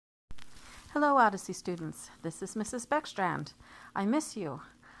Hello, Odyssey students. This is Mrs. Beckstrand. I miss you.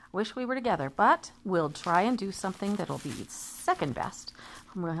 Wish we were together, but we'll try and do something that'll be second best.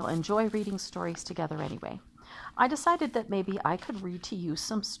 We'll enjoy reading stories together anyway. I decided that maybe I could read to you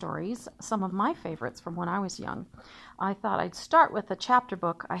some stories, some of my favorites from when I was young. I thought I'd start with a chapter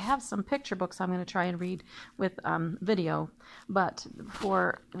book. I have some picture books I'm going to try and read with video, but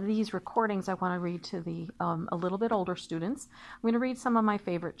for these recordings I want to read to the a little bit older students. I'm going to read some of my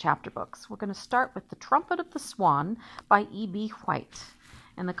favorite chapter books. We're going to start with The Trumpet of the Swan by E.B. White.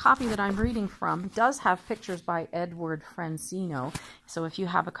 And the copy that I'm reading from does have pictures by Edward Francino. So if you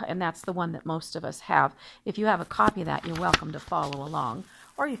have and that's the one that most of us have. If you have a copy of that, you're welcome to follow along.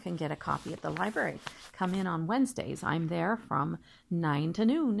 Or you can get a copy at the library. Come in on Wednesdays. I'm there from 9 to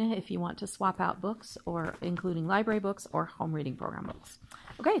noon if you want to swap out books, or including library books or home reading program books.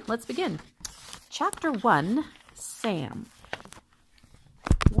 Okay, let's begin. Chapter 1, Sam.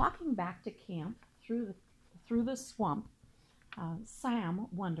 Walking back to camp through the swamp, Sam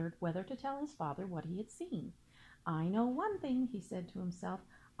wondered whether to tell his father what he had seen. "I know one thing," he said to himself.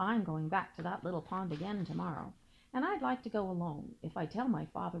 "I'm going back to that little pond again tomorrow, and I'd like to go alone. If I tell my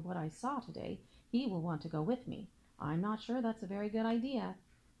father what I saw today, he will want to go with me. I'm not sure that's a very good idea."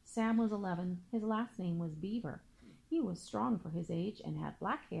 Sam was 11. His last name was Beaver. He was strong for his age and had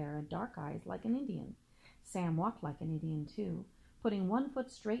black hair and dark eyes like an Indian. Sam walked like an Indian, too, putting one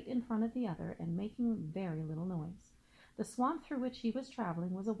foot straight in front of the other and making very little noise. The swamp through which he was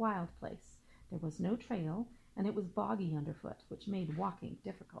traveling was a wild place. There was no trail, and it was boggy underfoot, which made walking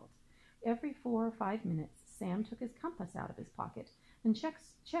difficult. Every 4 or 5 minutes, Sam took his compass out of his pocket and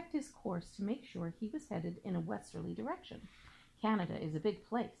checked his course to make sure he was headed in a westerly direction. Canada is a big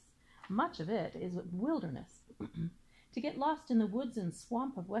place. Much of it is wilderness. To get lost in the woods and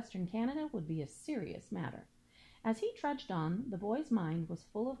swamp of western Canada would be a serious matter. As he trudged on, the boy's mind was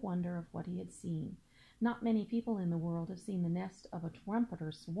full of wonder of what he had seen. Not many people in the world have seen the nest of a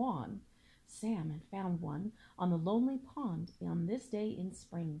trumpeter swan. Sam had found one on the lonely pond on this day in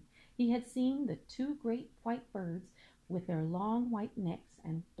spring. He had seen the 2 great white birds with their long white necks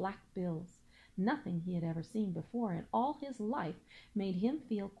and black bills. Nothing he had ever seen before in all his life made him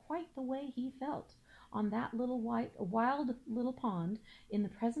feel quite the way he felt on that wild little pond in the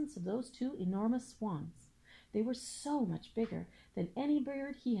presence of those 2 enormous swans. They were so much bigger than any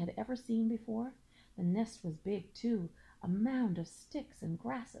bird he had ever seen before. The nest was big, too, a mound of sticks and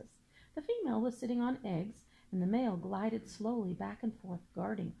grasses. The female was sitting on eggs, and the male glided slowly back and forth,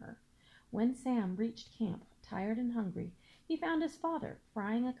 guarding her. When Sam reached camp, tired and hungry, he found his father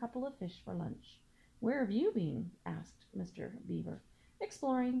frying a couple of fish for lunch. "Where have you been?" asked Mr. Beaver.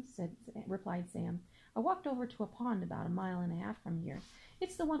 "Exploring," replied Sam. "I walked over to a pond about 1.5 miles from here.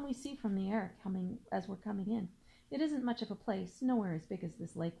 It's the one we see from the air as we're coming in. It isn't much of a place, nowhere as big as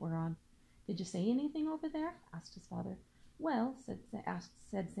this lake we're on." "Did you see anything over there?" asked his father. "Well,"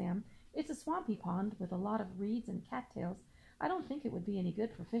 said Sam, "it's a swampy pond with a lot of reeds and cattails. I don't think it would be any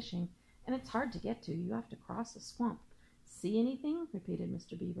good for fishing, and it's hard to get to. You have to cross a swamp." "See anything?" repeated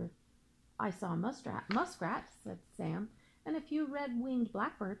Mr. Beaver. "I saw a muskrat," said Sam, "and a few red-winged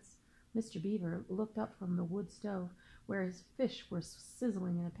blackbirds." Mr. Beaver looked up from the wood stove, where his fish were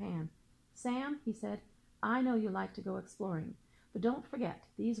sizzling in a pan. "Sam," he said, "I know you like to go exploring. But don't forget,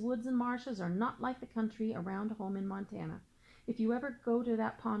 these woods and marshes are not like the country around home in Montana. If you ever go to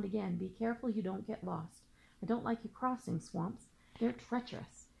that pond again, be careful you don't get lost. I don't like you crossing swamps. They're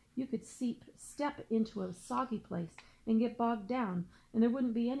treacherous. You could step into a soggy place and get bogged down, and there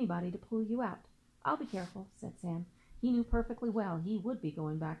wouldn't be anybody to pull you out." "I'll be careful," said Sam. He knew perfectly well he would be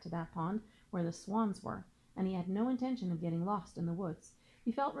going back to that pond where the swans were, and he had no intention of getting lost in the woods.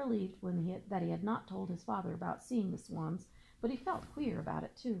 He felt relieved that he had not told his father about seeing the swans, but he felt queer about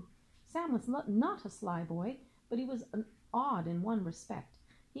it, too. Sam was not a sly boy, but he was odd in one respect.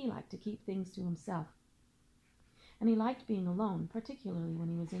 He liked to keep things to himself, and he liked being alone, particularly when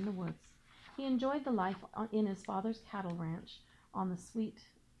he was in the woods. He enjoyed the life in his father's cattle ranch in the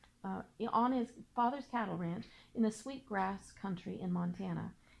sweet grass country in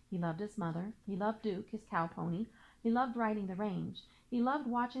Montana. He loved his mother. He loved Duke, his cow pony. He loved riding the range. He loved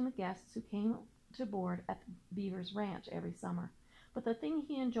watching the guests who came to board at Beaver's ranch every summer. But the thing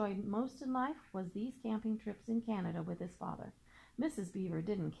he enjoyed most in life was these camping trips in Canada with his father. Mrs. Beaver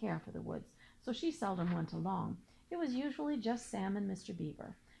didn't care for the woods, so she seldom went along. It was usually just Sam and Mr.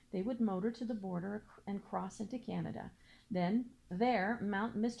 Beaver. They would motor to the border and cross into Canada. Then,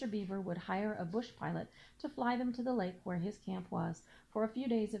 Mr. Beaver would hire a bush pilot to fly them to the lake where his camp was for a few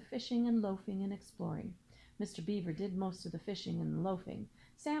days of fishing and loafing and exploring. Mr. Beaver did most of the fishing and loafing.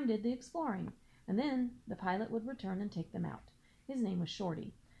 Sam did the exploring. And then the pilot would return and take them out. His name was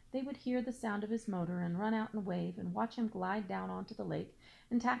Shorty. They would hear the sound of his motor and run out and wave and watch him glide down onto the lake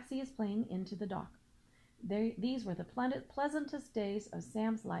and taxi his plane into the dock. These were the pleasantest days of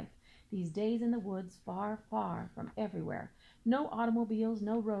Sam's life, these days in the woods, far, far from everywhere. No automobiles,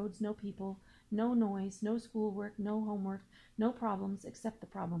 no roads, no people, no noise, no schoolwork, no homework, no problems except the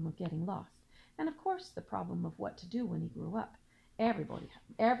problem of getting lost, and of course the problem of what to do when he grew up. Every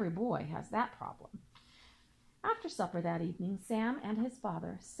boy has that problem. After supper that evening, Sam and his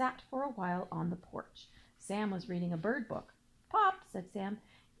father sat for a while on the porch. Sam was reading a bird book. "Pop," said Sam,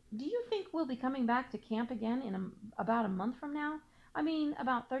 "do you think we'll be coming back to camp again in about a month from now? I mean,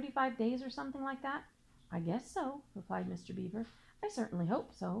 about 35 days or something like that?" "I guess so," replied Mr. Beaver. "I certainly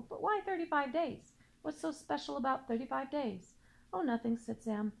hope so, but why 35 days? What's so special about 35 days? "Oh, nothing," said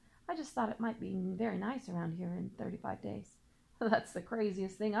Sam. "I just thought it might be very nice around here in 35 days. "That's the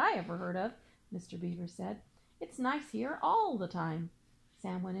craziest thing I ever heard of," Mr. Beaver said. "It's nice here all the time."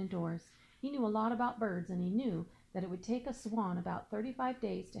 Sam went indoors. He knew a lot about birds, and he knew that it would take a swan about 35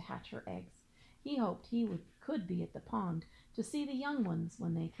 days to hatch her eggs. He hoped he could be at the pond to see the young ones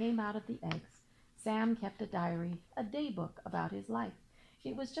when they came out of the eggs. Sam kept a diary, a day book about his life.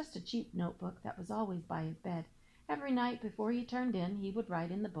 It was just a cheap notebook that was always by his bed. Every night before he turned in, he would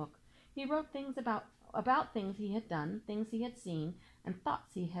write in the book. He wrote things about things he had done, things he had seen, and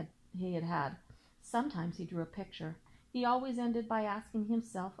thoughts he had had. Sometimes he drew a picture. He always ended by asking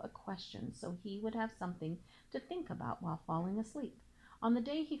himself a question, so he would have something to think about while falling asleep. On the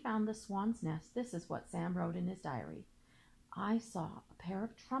day he found the swan's nest, this is what Sam wrote in his diary. "I saw a pair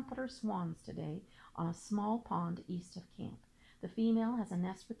of trumpeter swans today on a small pond east of camp. The female has a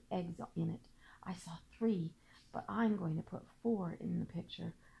nest with eggs in it. I saw 3, but I'm going to put 4 in the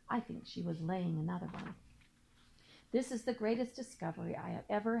picture. I think she was laying another one. This is the greatest discovery I have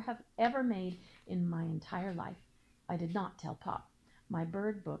ever made in my entire life. I did not tell Pop. My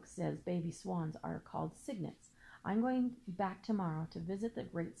bird book says baby swans are called cygnets. I'm going back tomorrow to visit the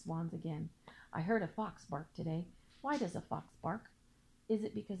great swans again. I heard a fox bark today. Why does a fox bark? Is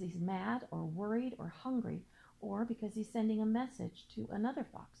it because he's mad or worried or hungry, or because he's sending a message to another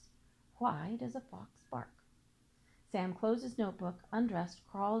fox? Why does a fox bark?" Sam closed his notebook, undressed,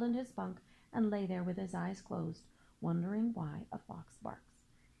 crawled into his bunk, and lay there with his eyes closed, wondering why a fox barks.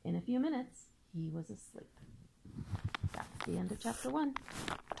 In a few minutes, he was asleep. That's the end of chapter 1.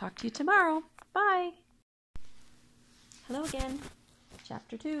 Talk to you tomorrow. Bye. Hello again.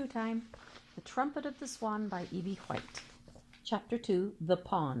 Chapter 2 time. The Trumpet of the Swan by E.B. White. Chapter 2, The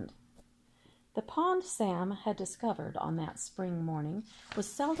Pond. The pond Sam had discovered on that spring morning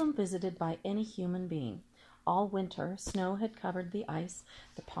was seldom visited by any human being. All winter, snow had covered the ice.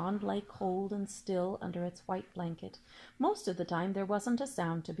 The pond lay cold and still under its white blanket. Most of the time there wasn't a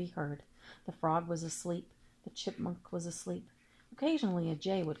sound to be heard. The frog was asleep. The chipmunk was asleep. Occasionally a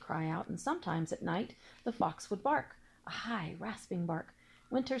jay would cry out, and sometimes at night the fox would bark, a high, rasping bark.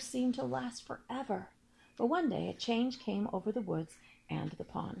 Winter seemed to last forever. But one day a change came over the woods and the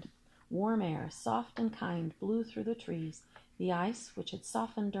pond. Warm air, soft and kind, blew through the trees. The ice, which had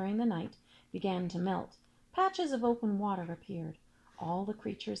softened during the night, began to melt. Patches of open water appeared. All the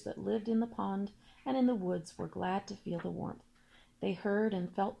creatures that lived in the pond and in the woods were glad to feel the warmth. They heard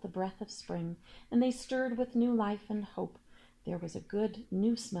and felt the breath of spring, and they stirred with new life and hope. There was a good,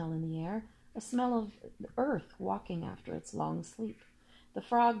 new smell in the air, a smell of earth walking after its long sleep. The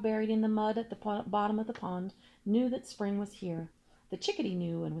frog, buried in the mud at the bottom of the pond, knew that spring was here. The chickadee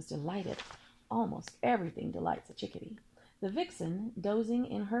knew and was delighted. Almost everything delights a chickadee. The vixen, dozing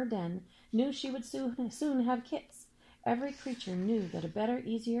in her den, knew she would soon have kits. Every creature knew that a better,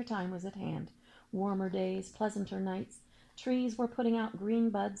 easier time was at hand. Warmer days, pleasanter nights. Trees were putting out green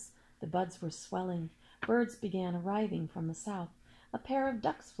buds. The buds were swelling. Birds began arriving from the south. A pair of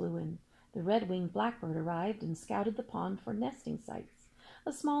ducks flew in. The red-winged blackbird arrived and scouted the pond for nesting sites.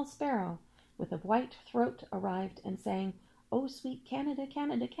 A small sparrow with a white throat arrived and sang, "Oh, sweet Canada,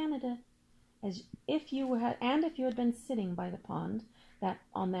 Canada, Canada," as if you had been sitting by the pond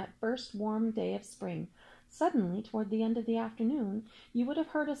on that first warm day of spring. Suddenly, toward the end of the afternoon, you would have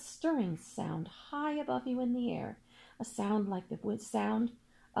heard a stirring sound high above you in the air, a sound like the sound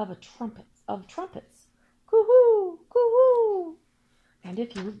of trumpets. Coo-hoo, coo-hoo! And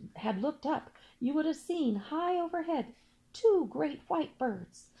if you had looked up, you would have seen high overhead 2 great white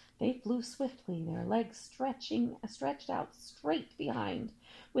birds. They flew swiftly, their legs stretched out straight behind,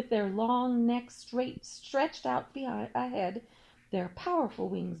 with their long necks stretched out ahead, their powerful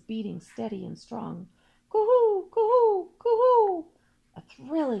wings beating steady and strong. Coo-hoo, coo-hoo, coo-hoo! A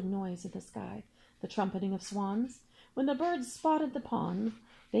thrilling noise in the sky, the trumpeting of swans. When the birds spotted the pond,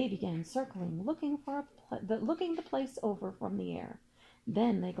 they began circling, looking the place over from the air.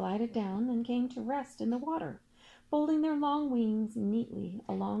 Then they glided down and came to rest in the water, folding their long wings neatly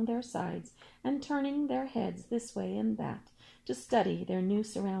along their sides and turning their heads this way and that to study their new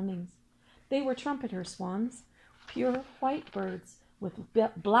surroundings. They were trumpeter swans, pure white birds with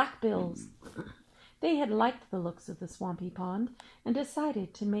black bills. They had liked the looks of the swampy pond and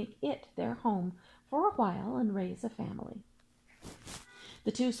decided to make it their home for a while and raise a family.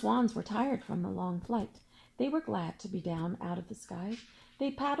 The two swans were tired from the long flight. They were glad to be down out of the sky.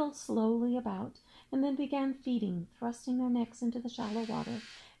 They paddled slowly about and then began feeding, thrusting their necks into the shallow water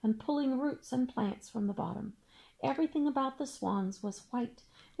and pulling roots and plants from the bottom. Everything about the swans was white,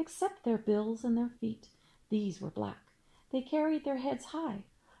 except their bills and their feet. These were black. They carried their heads high.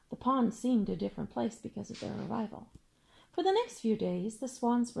 The pond seemed a different place because of their arrival. For the next few days the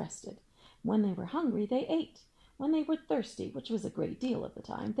swans rested. When they were hungry, they ate. When they were thirsty, which was a great deal of the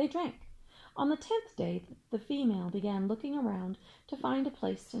time, they drank. On the 10th day, the female began looking around to find a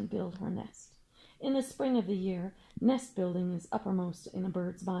place to build her nest. In the spring of the year, nest building is uppermost in a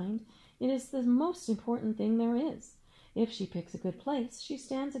bird's mind. It is the most important thing there is. If she picks a good place, she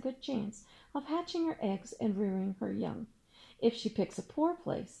stands a good chance of hatching her eggs and rearing her young. If she picks a poor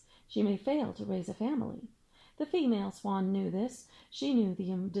place, she may fail to raise a family. The female swan knew this. She knew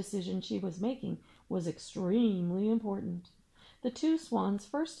the decision she was making was extremely important. The two swans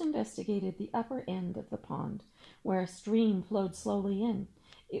first investigated the upper end of the pond, where a stream flowed slowly in.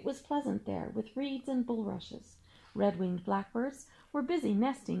 It was pleasant there, with reeds and bulrushes. Red-winged blackbirds were busy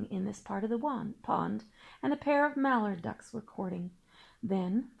nesting in this part of the pond, and a pair of mallard ducks were courting.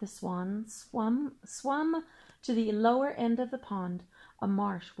 Then the swan swum to the lower end of the pond, a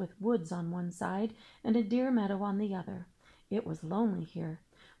marsh with woods on one side and a deer meadow on the other. It was lonely here.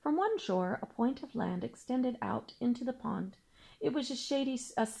 From one shore, a point of land extended out into the pond. It was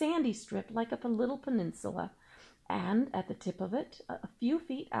a sandy strip like a little peninsula, and at the tip of it, a few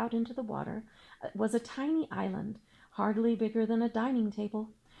feet out into the water, was a tiny island, hardly bigger than a dining table.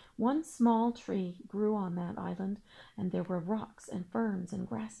 One small tree grew on that island, and there were rocks and ferns and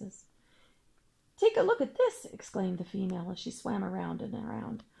grasses. "Take a look at this!" exclaimed the female as she swam around and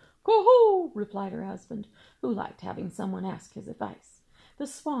around. "Coo-hoo!" replied her husband, who liked having someone ask his advice. The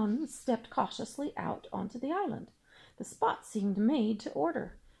swan stepped cautiously out onto the island. The spot seemed made to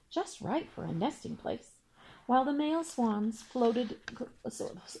order, just right for a nesting place. While the male swan floated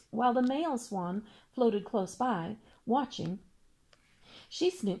close by, watching, she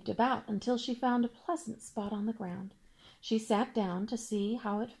snooped about until she found a pleasant spot on the ground. She sat down to see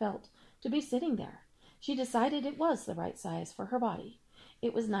how it felt to be sitting there. She decided it was the right size for her body.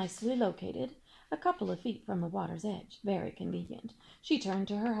 It was nicely located, a couple of feet from the water's edge, very convenient. She turned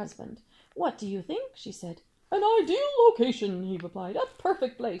to her husband. "What do you think?" she said. "An ideal location," he replied. "A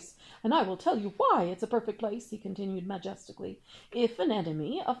perfect place. And I will tell you why it's a perfect place," he continued majestically. "If an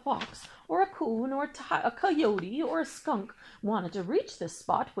enemy, a fox, or a coon, or a coyote, or a skunk, wanted to reach this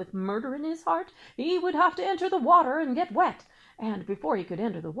spot with murder in his heart, he would have to enter the water and get wet. And before he could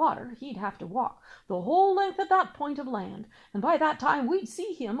enter the water, he'd have to walk the whole length of that point of land. And by that time we'd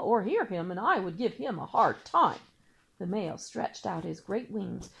see him or hear him, and I would give him a hard time." The male stretched out his great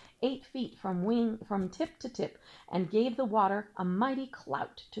wings 8 feet from tip to tip and gave the water a mighty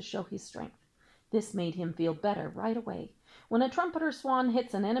clout to show his strength. This made him feel better right away. When a trumpeter swan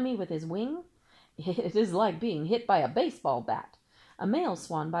hits an enemy with his wing, it is like being hit by a baseball bat. A male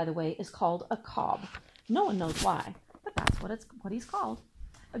swan, by the way, is called a cob. No one knows why, but that's what he's called.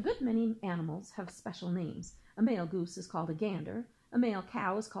 A good many animals have special names. A male goose is called a gander. A male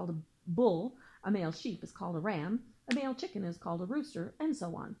cow is called a bull. A male sheep is called a ram. A male chicken is called a rooster, and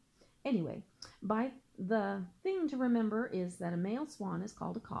so on. Anyway, the thing to remember is that a male swan is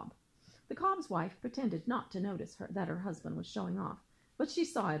called a cob. The cob's wife pretended not to notice that her husband was showing off, but she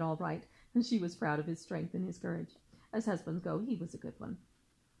saw it all right, and she was proud of his strength and his courage. As husbands go, he was a good one.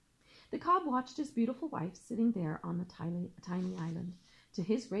 The cob watched his beautiful wife sitting there on the tiny island. To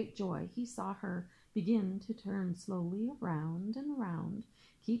his great joy, he saw her begin to turn slowly around and around,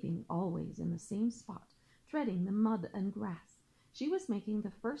 keeping always in the same spot, treading the mud and grass. She was making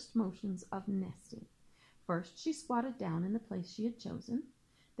the first motions of nesting. First she squatted down in the place she had chosen.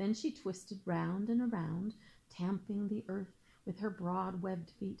 Then she twisted round and around, tamping the earth with her broad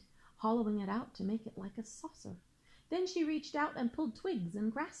webbed feet, hollowing it out to make it like a saucer. Then she reached out and pulled twigs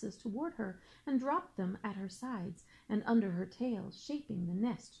and grasses toward her and dropped them at her sides and under her tail, shaping the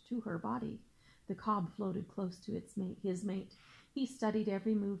nest to her body. The cob floated close to his mate. He studied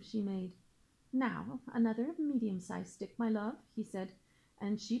every move she made. "Now, another medium-sized stick, my love," he said,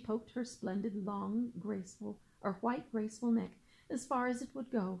 and she poked her splendid, long, white, graceful neck as far as it would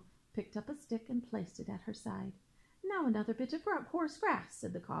go, picked up a stick and placed it at her side. Now another bit of coarse grass,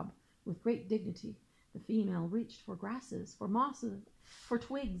 said the cob, with great dignity. The female reached for grasses, for mosses, for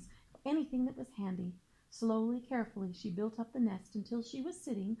twigs, anything that was handy. Slowly, carefully, she built up the nest until she was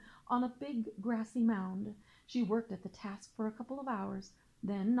sitting on a big grassy mound. She worked at the task for a couple of hours,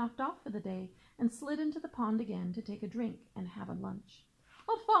 then knocked off for the day and slid into the pond again to take a drink and have a lunch.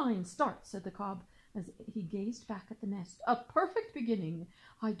 A fine start, said the cob, as he gazed back at the nest. A perfect beginning.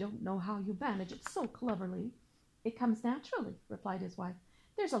 I don't know how you manage it so cleverly. It comes naturally, replied his wife.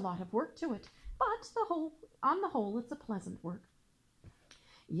 There's a lot of work to it, but on the whole, it's a pleasant work.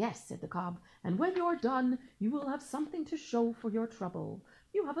 Yes, said the cob, and when you're done, you will have something to show for your trouble.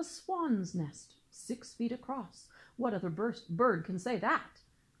 You have a swan's nest, 6 feet across. What other bird can say that?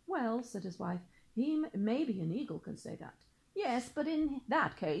 Well, said his wife, maybe an eagle can say that. Yes, but in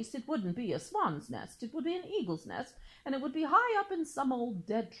that case, it wouldn't be a swan's nest. It would be an eagle's nest, and it would be high up in some old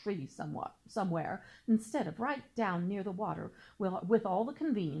dead tree somewhere, instead of right down near the water, with all the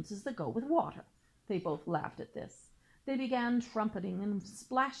conveniences that go with water. They both laughed at this. They began trumpeting and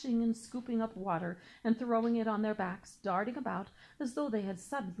splashing and scooping up water and throwing it on their backs, darting about as though they had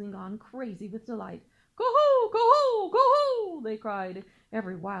suddenly gone crazy with delight. Go-hoo! Go-hoo! Go-hoo! They cried.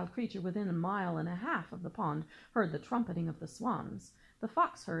 Every wild creature within 1.5 miles of the pond heard the trumpeting of the swans. The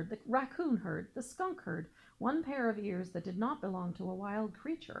fox heard, the raccoon heard, the skunk heard, one pair of ears that did not belong to a wild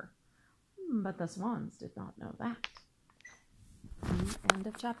creature. But the swans did not know that. End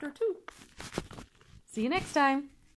of chapter 2. See you next time.